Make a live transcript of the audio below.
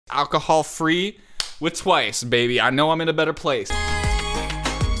alcohol free with Twice, baby. I know I'm in a better place.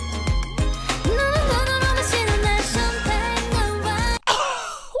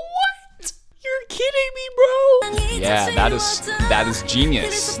 Yeah, that is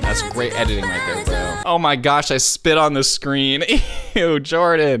genius. That's great editing right there, bro. Oh my gosh, I spit on the screen. Ew,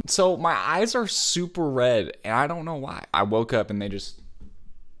 Jordan. So my eyes are super red, and I don't know why. I woke up and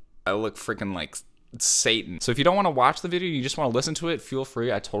I look freaking like Satan. So if you don't want to watch the video, you just want to listen to it, feel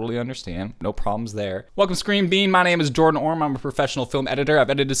free. I totally understand. No problems there. Welcome, Screen Bean. My name is Jordan Orm. I'm a professional film editor.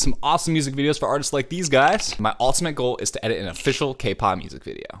 I've edited some awesome music videos for artists like these guys. My ultimate goal is to edit an official K-pop music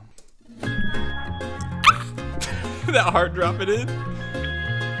video. That hard drop it in.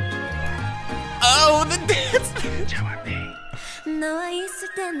 Oh, the dance.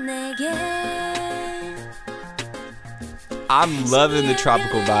 I'm loving the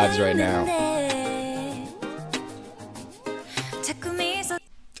tropical vibes right now.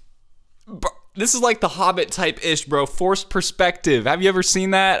 Bro, this is like the Hobbit type-ish, bro. Forced perspective. Have you ever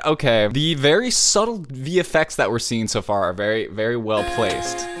seen that? Okay. The very subtle VFX that we're seeing so far are very, very well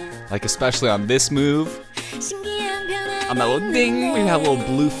placed. Like especially on this move. On that little ding, we have a little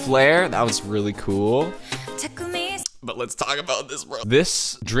blue flare. That was really cool. But let's talk about this, bro.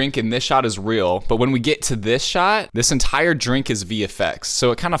 This drink in this shot is real, but when we get to this shot, this entire drink is VFX.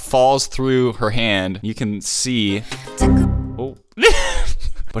 So it kind of falls through her hand. You can see. Oh.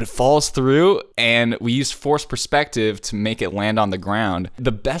 But it falls through, and we use forced perspective to make it land on the ground.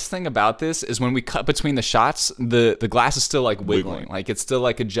 The best thing about this is when we cut between the shots, the glass is still like wiggling. Like it's still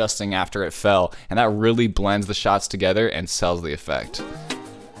like adjusting after it fell, and that really blends the shots together and sells the effect.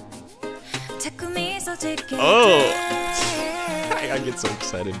 Oh! I get so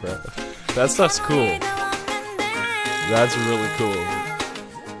excited, bro. That stuff's cool. That's really cool.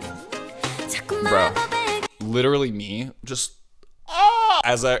 Bro, literally me, just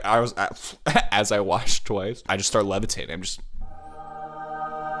as I watched Twice, I just start levitating. I'm just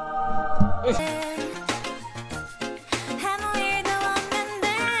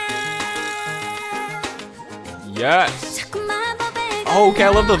yes. Oh, okay, I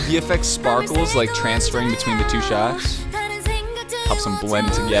love the VFX sparkles like transferring between the two shots. Helps them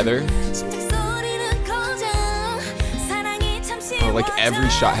blend together. Oh, like every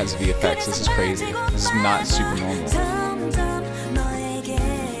shot has VFX. This is crazy. This is not super normal.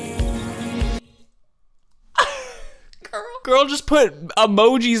 Girl just put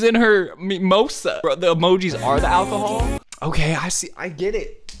emojis in her mimosa. Bro, the emojis are the alcohol? Okay, I see. I get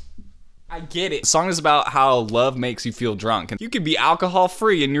it. I get it. The song is about how love makes you feel drunk. And you could be alcohol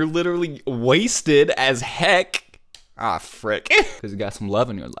free and you're literally wasted as heck. Ah, frick. Because you got some love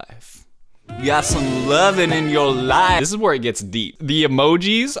in your life. You got some loving in your life. This is where it gets deep. The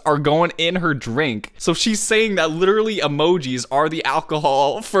emojis are going in her drink. So she's saying that literally emojis are the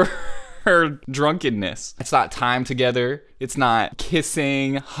alcohol for her drunkenness. It's not time together. It's not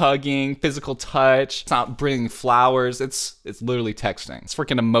kissing, hugging, physical touch. It's not bringing flowers. It's literally texting. It's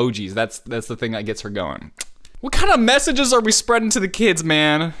freaking emojis. That's the thing that gets her going. What kind of messages are we spreading to the kids,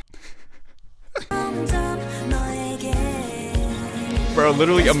 man? Bro,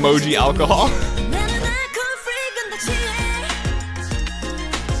 literally emoji alcohol.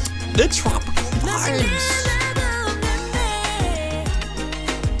 The tropical vibes.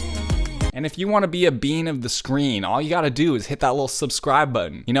 And if you want to be a bean of the screen, all you got to do is hit that little subscribe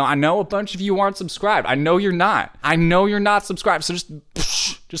button. You know, I know a bunch of you aren't subscribed. I know you're not. I know you're not subscribed. So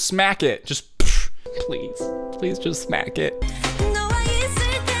just smack it. Just please just smack it.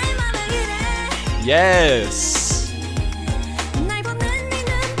 Yes.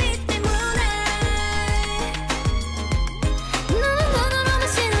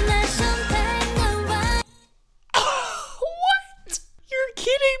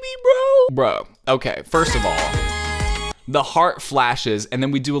 Bro, okay, first of all, the heart flashes and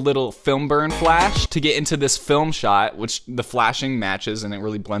then we do a little film burn flash to get into this film shot, which the flashing matches and it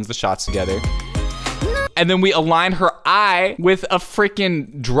really blends the shots together. And then we align her eye with a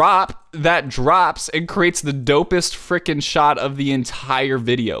freaking drop that drops and creates the dopest freaking shot of the entire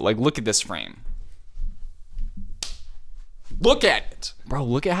video. Like, look at this frame. Look at it. Bro,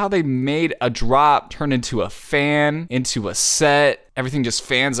 look at how they made a drop turn into a fan, into a set. Everything just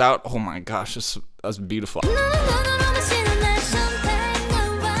fans out. Oh my gosh, that's beautiful.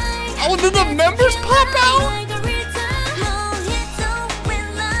 Oh, did the members pop out?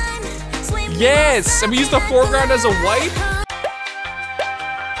 Yes, and we use the foreground as a wipe.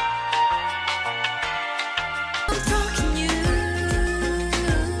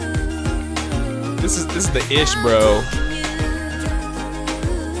 This is the ish, bro.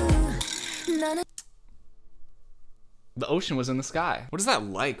 ocean was in the sky. What is that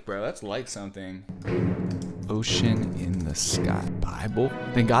like, bro? That's like something. Ocean in the sky. Bible?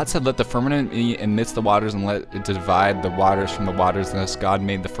 Then God said, let the firmament be amidst the waters and let it divide the waters from the waters. And thus God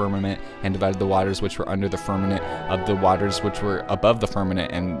made the firmament and divided the waters which were under the firmament of the waters which were above the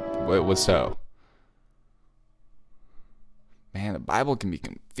firmament, and it was so. Man, the Bible can be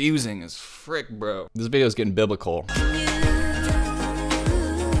confusing as frick, bro. This video is getting biblical.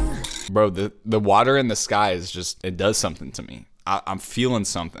 Bro, the water in the sky is just, it does something to me. I'm feeling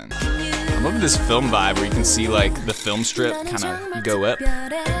something. I'm loving this film vibe where you can see like the film strip kind of go up.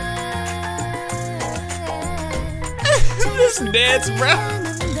 This dance, bro.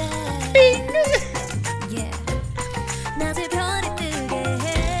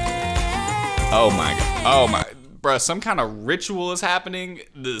 Oh my god. Oh my. Bro, some kind of ritual is happening.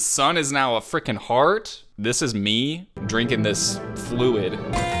 The sun is now a freaking heart. This is me drinking this fluid.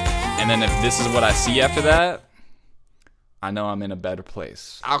 And then if this is what I see after that, I know I'm in a better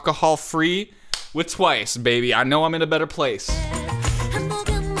place. Alcohol free with Twice, baby. I know I'm in a better place. Ooh,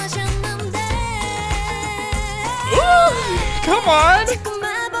 come on.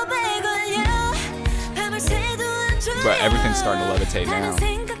 Bro, everything's starting to levitate now.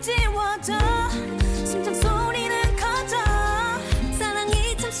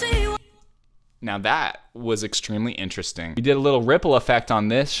 Now that was extremely interesting. We did a little ripple effect on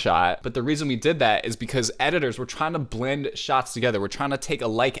this shot, but the reason we did that is because editors were trying to blend shots together. We're trying to take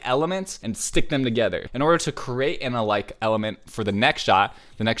alike elements and stick them together. In order to create an alike element for the next shot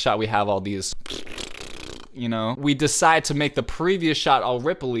we have all these, you know, we decide to make the previous shot all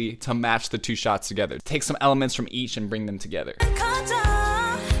ripply to match the two shots together. Take some elements from each and bring them together.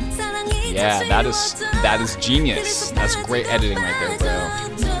 Yeah, that is genius. That's great editing right there, bro.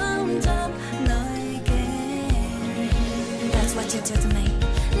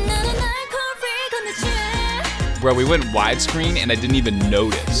 Bro, we went widescreen and I didn't even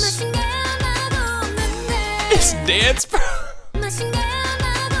notice. This dance, bro.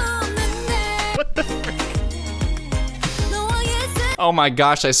 What the frick? Oh my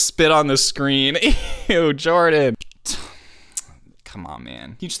gosh, I spit on the screen. Ew, Jordan. Come on,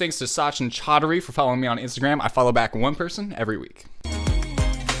 man. Huge thanks to Sachin Chaudhary for following me on Instagram. I follow back one person every week.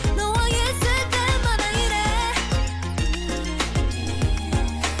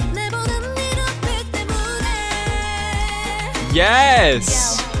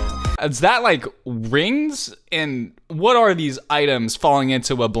 Yes! Is that like rings? And what are these items falling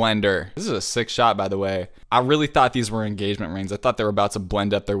into a blender? This is a sick shot, by the way. I really thought these were engagement rings. I thought they were about to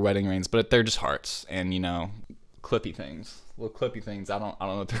blend up their wedding rings, but they're just hearts and, you know, clippy things. Little clippy things. I don't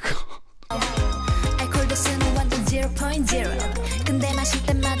know what they're called.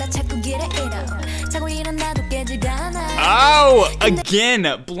 Oh,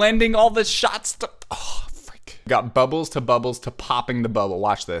 again, blending all the shots to, oh, freak. Got bubbles to popping the bubble.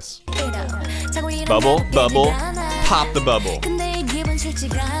 Watch this. Bubble, bubble, pop the bubble.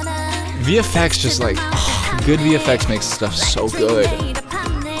 VFX just like, oh, good VFX makes stuff so good.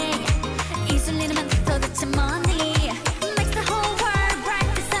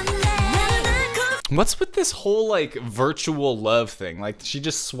 What's with this whole like virtual love thing? Like she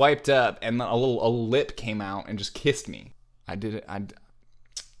just swiped up and a lip came out and just kissed me. I did it. I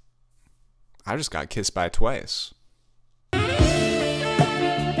just got kissed by Twice.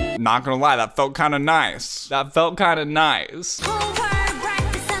 Not gonna lie, that felt kind of nice. That felt kind of nice.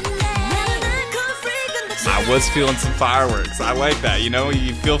 I was feeling some fireworks. I like that, you know?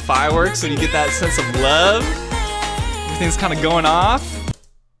 You feel fireworks and you get that sense of love. Everything's kind of going off.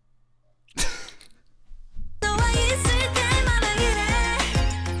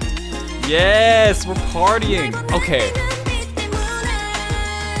 Yes, we're partying. Okay.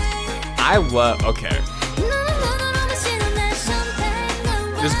 Okay.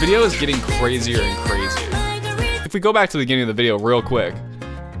 This video is getting crazier and crazier. If we go back to the beginning of the video real quick,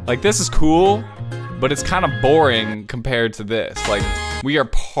 like this is cool, but it's kind of boring compared to this. Like we are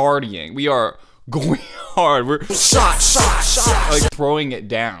partying, we are going hard, we're shot, like throwing it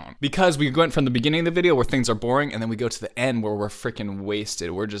down. Because we went from the beginning of the video where things are boring, and then we go to the end where we're freaking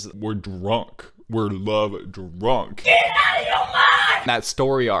wasted. We're drunk. We're love drunk. Get out of your mind! That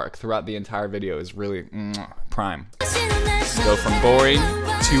story arc throughout the entire video is really prime. Go from boring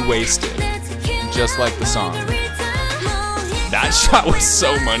to wasted, just like the song. That shot was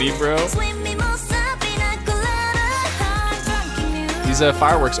so money, bro. These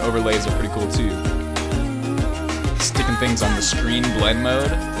fireworks overlays are pretty cool too. Sticking things on the screen blend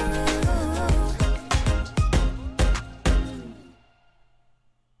mode.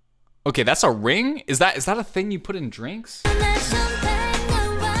 Okay, that's a ring? Is that a thing you put in drinks?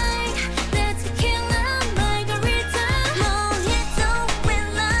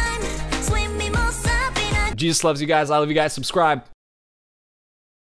 Jesus loves you guys. I love you guys. Subscribe.